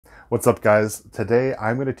What's up, guys? Today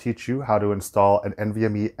I'm going to teach you how to install an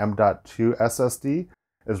NVMe M.2 SSD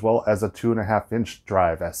as well as a 2.5-inch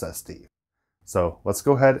drive SSD. So let's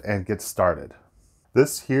go ahead and get started.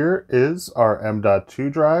 This here is our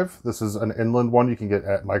M.2 drive. This is an inland one you can get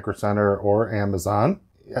at Micro Center or Amazon.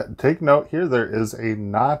 Take note here, there is a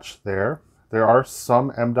notch there. There are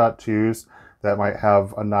some M.2s that might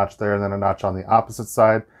have a notch there and then a notch on the opposite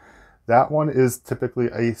side. That one is typically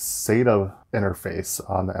a SATA interface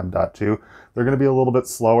on the M.2. They're going to be a little bit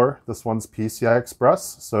slower. This one's PCI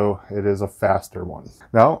Express, so it is a faster one.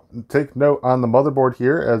 Now, take note on the motherboard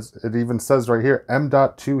here, as it even says right here,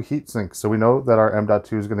 M.2 heatsink. So we know that our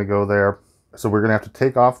M.2 is going to go there. So we're going to have to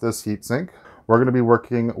take off this heatsink. We're going to be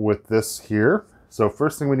working with this here. So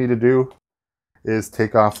first thing we need to do is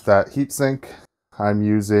take off that heatsink. I'm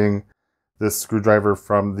using this screwdriver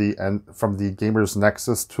from the Gamer's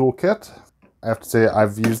Nexus toolkit. I have to say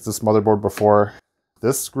I've used this motherboard before.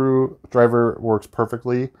 This screwdriver works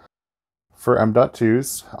perfectly for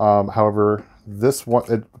M.2s. However, this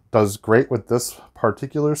one, it does great with this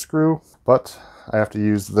particular screw, but I have to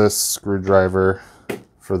use this screwdriver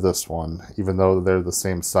for this one. Even though they're the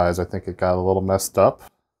same size, I think it got a little messed up.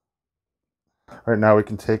 All right, now we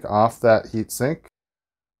can take off that heatsink.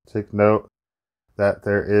 Take note that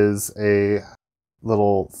there is a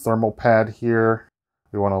little thermal pad here.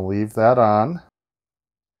 We want to leave that on.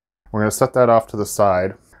 We're going to set that off to the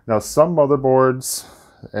side. Now, some motherboards,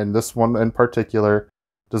 and this one in particular,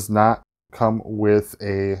 does not come with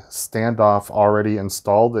a standoff already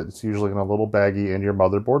installed. It's usually in a little baggie in your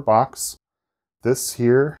motherboard box. This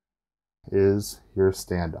here is your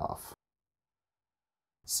standoff.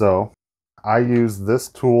 So I use this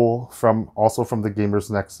tool also from the Gamer's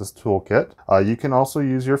Nexus toolkit. You can also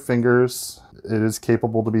use your fingers. It is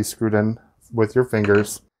capable to be screwed in with your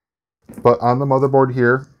fingers. But on the motherboard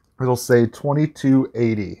here, it'll say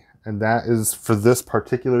 2280, and that is for this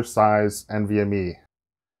particular size NVMe.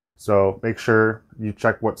 So make sure you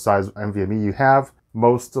check what size NVMe you have.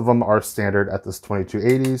 Most of them are standard at this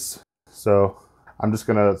 2280s. So I'm just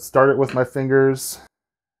gonna start it with my fingers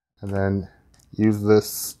and then use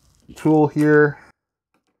this tool here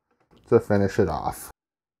to finish it off.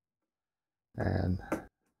 And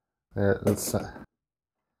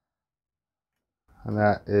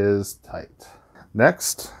that is tight.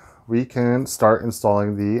 Next, we can start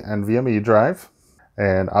installing the NVMe drive.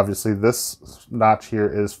 And obviously this notch here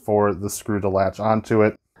is for the screw to latch onto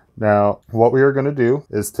it. Now, what we are going to do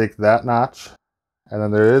is take that notch, and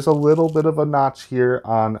then there is a little bit of a notch here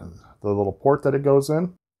on the little port that it goes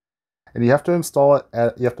in. And you have to install it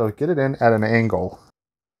you have to get it in at an angle.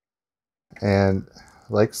 And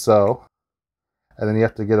like so. And then you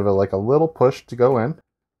have to give it like a little push to go in.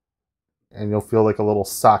 And you'll feel like a little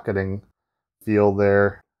socketing feel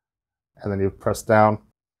there. And then you press down.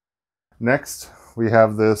 Next, we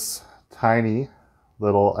have this tiny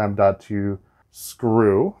little M.2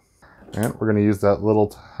 screw. And we're going to use that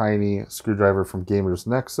little tiny screwdriver from Gamer's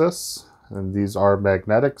Nexus. And these are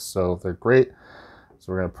magnetic, so they're great.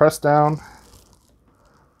 So we're going to press down,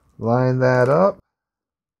 line that up,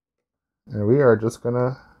 and we are just going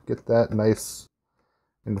to get that nice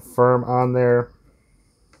and firm on there.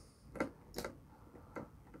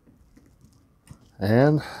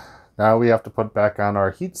 And now we have to put back on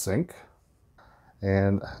our heatsink,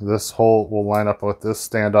 and this hole will line up with this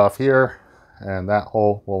standoff here, and that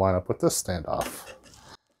hole will line up with this standoff.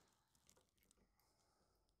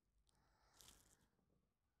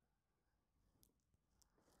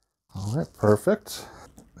 All right, perfect.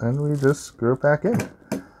 And we just screw it back in.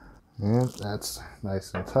 And that's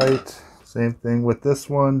nice and tight. Same thing with this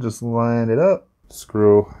one, just line it up,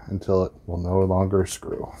 screw until it will no longer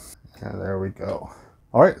screw. And there we go.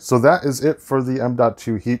 All right, so that is it for the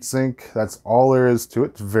M.2 heatsink. That's all there is to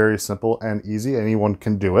it. It's very simple and easy. Anyone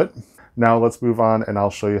can do it. Now let's move on and I'll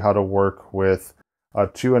show you how to work with a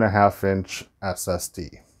 2.5-inch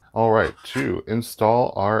SSD. All right, to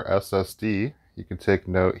install our SSD, you can take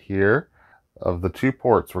note here of the two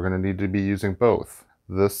ports. We're going to need to be using both.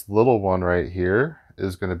 This little one right here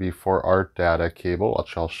is going to be for our data cable,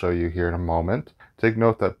 which I'll show you here in a moment. Take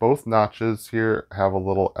note that both notches here have a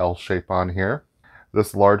little L shape on here.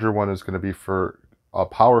 This larger one is going to be for a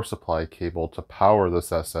power supply cable to power this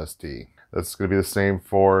SSD. That's going to be the same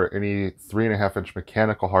for any 3.5-inch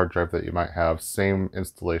mechanical hard drive that you might have. Same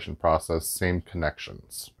installation process, same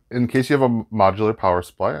connections. In case you have a modular power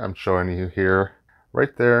supply, I'm showing you here,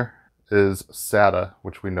 right there is SATA,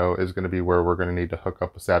 which we know is going to be where we're going to need to hook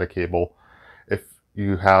up a SATA cable if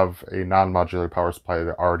you have a non-modular power supply that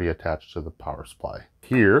are already attached to the power supply.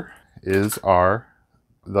 Here is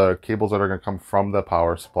the cables that are going to come from the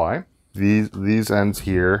power supply. these ends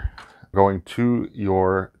here going to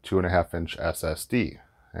your 2.5-inch SSD.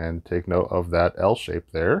 And take note of that L shape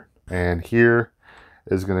there. And here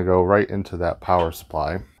is going to go right into that power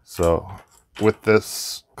supply. So with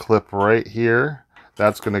this clip right here,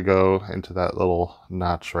 that's going to go into that little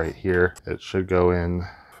notch right here. It should go in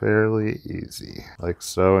fairly easy, like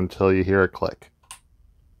so, until you hear a click,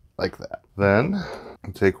 like that. Then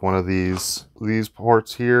take one of these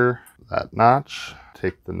ports here, that notch,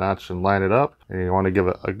 take the notch and line it up, and you want to give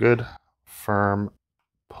it a good firm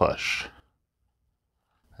push.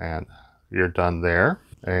 And you're done there.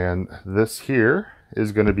 And this here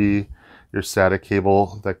is going to be your SATA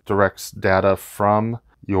cable that directs data from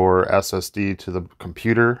your SSD to the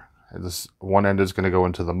computer. This one end is going to go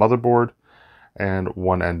into the motherboard, and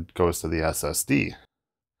one end goes to the SSD.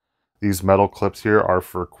 These metal clips here are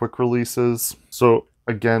for quick releases. So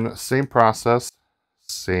again, same process,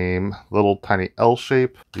 same little tiny L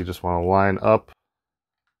shape. You just want to line up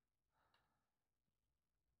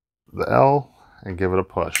the L and give it a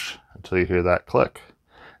push until you hear that click.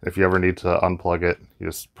 If you ever need to unplug it, you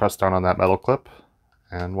just press down on that metal clip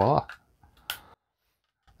and voila.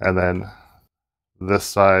 And then this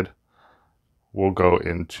side will go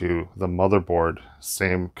into the motherboard,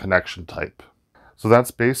 same connection type. So that's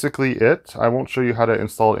basically it. I won't show you how to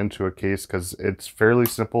install it into a case because it's fairly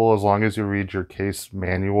simple as long as you read your case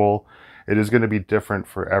manual. It is going to be different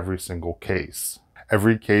for every single case.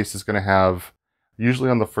 Every case is going to have, usually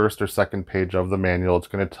on the first or second page of the manual, it's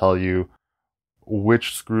going to tell you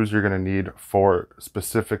which screws you're going to need for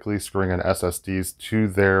specifically screwing in SSDs to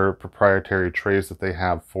their proprietary trays that they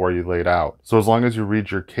have for you laid out. So as long as you read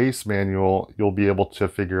your case manual, you'll be able to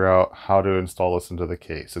figure out how to install this into the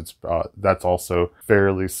case. That's also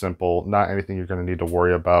fairly simple, not anything you're going to need to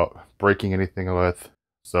worry about breaking anything with.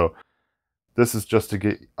 So this is just to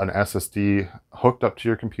get an SSD hooked up to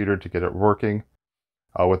your computer to get it working.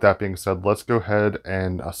 With that being said, let's go ahead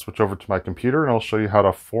and switch over to my computer and I'll show you how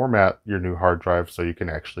to format your new hard drive so you can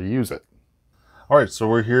actually use it. Alright, so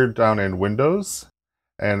we're here down in Windows,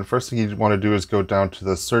 and first thing you want to do is go down to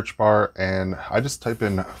the search bar, and I just type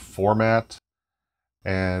in format,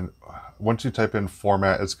 and once you type in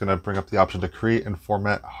format, it's going to bring up the option to create and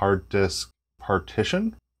format hard disk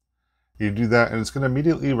partition. You do that and it's going to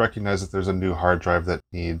immediately recognize that there's a new hard drive that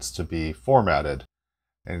needs to be formatted.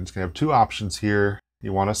 And it's going to have two options here.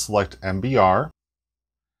 You want to select MBR.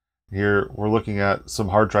 Here we're looking at some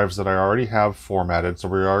hard drives that I already have formatted, so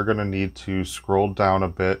we are going to need to scroll down a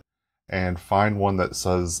bit and find one that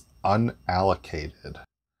says unallocated.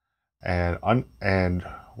 And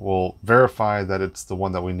we'll verify that it's the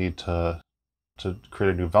one that we need to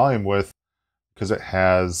create a new volume with, because it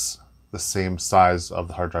has the same size of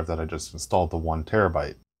the hard drive that I just installed, the 1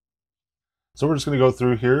 terabyte. So we're just going to go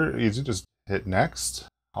through here, easy, just hit next.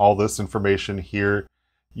 All this information here,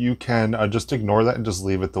 you can just ignore that and just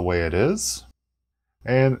leave it the way it is.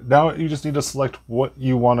 And now you just need to select what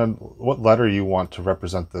letter you want to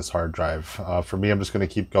represent this hard drive. For me, I'm just going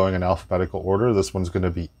to keep going in alphabetical order. This one's going to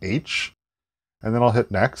be H, and then I'll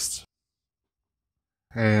hit next.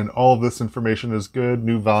 And all of this information is good.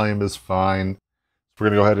 New volume is fine. We're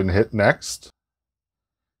going to go ahead and hit next.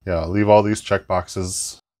 Yeah, leave all these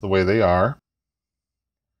checkboxes the way they are.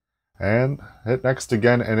 And hit next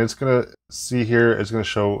again, and it's going to see here, it's going to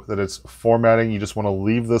show that it's formatting. You just want to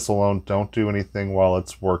leave this alone. Don't do anything while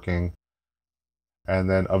it's working. And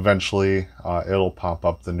then eventually it'll pop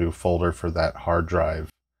up the new folder for that hard drive.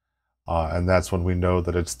 And that's when we know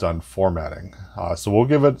that it's done formatting. So we'll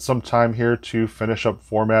give it some time here to finish up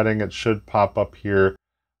formatting. It should pop up here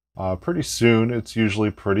pretty soon. It's usually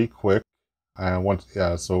pretty quick. And once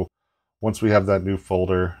we have that new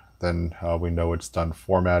folder, then we know it's done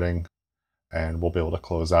formatting, and we'll be able to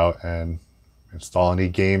close out and install any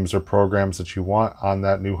games or programs that you want on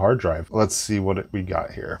that new hard drive. Let's see what we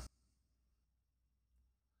got here.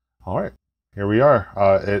 All right, here we are.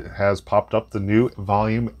 It has popped up the new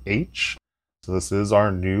volume H. So this is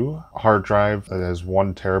our new hard drive. It has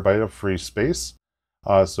 1 terabyte of free space.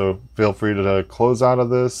 So feel free to close out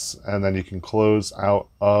of this, and then you can close out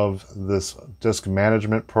of this disk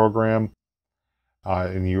management program.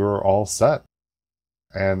 And you're all set.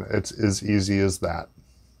 And it's as easy as that.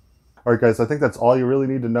 All right, guys, I think that's all you really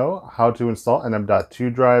need to know how to install an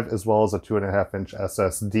M.2 drive as well as a 2.5-inch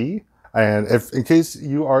SSD. And if in case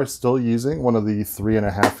you are still using one of the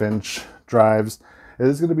 3.5-inch drives, it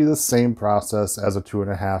is going to be the same process as a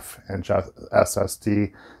 2.5-inch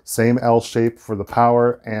SSD. Same L shape for the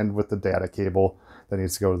power and with the data cable that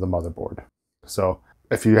needs to go to the motherboard. So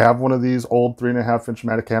if you have one of these old 3.5-inch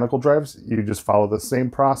mechanical drives, you just follow the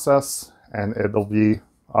same process and it'll be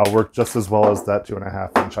work just as well as that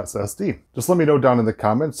 2.5-inch SSD. Just let me know down in the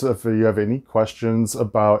comments if you have any questions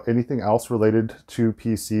about anything else related to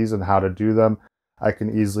PCs and how to do them. I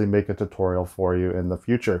can easily make a tutorial for you in the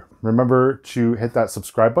future. Remember to hit that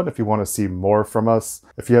subscribe button if you want to see more from us.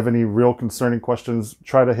 If you have any real concerning questions,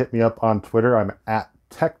 try to hit me up on Twitter. I'm at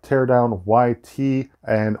TechTeardownYT,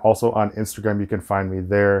 and also on Instagram you can find me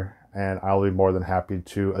there, and I'll be more than happy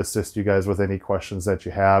to assist you guys with any questions that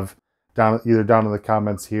you have either down in the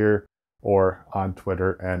comments here or on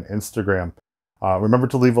Twitter and Instagram. Remember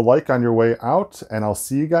to leave a like on your way out, and I'll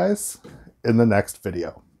see you guys in the next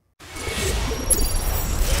video.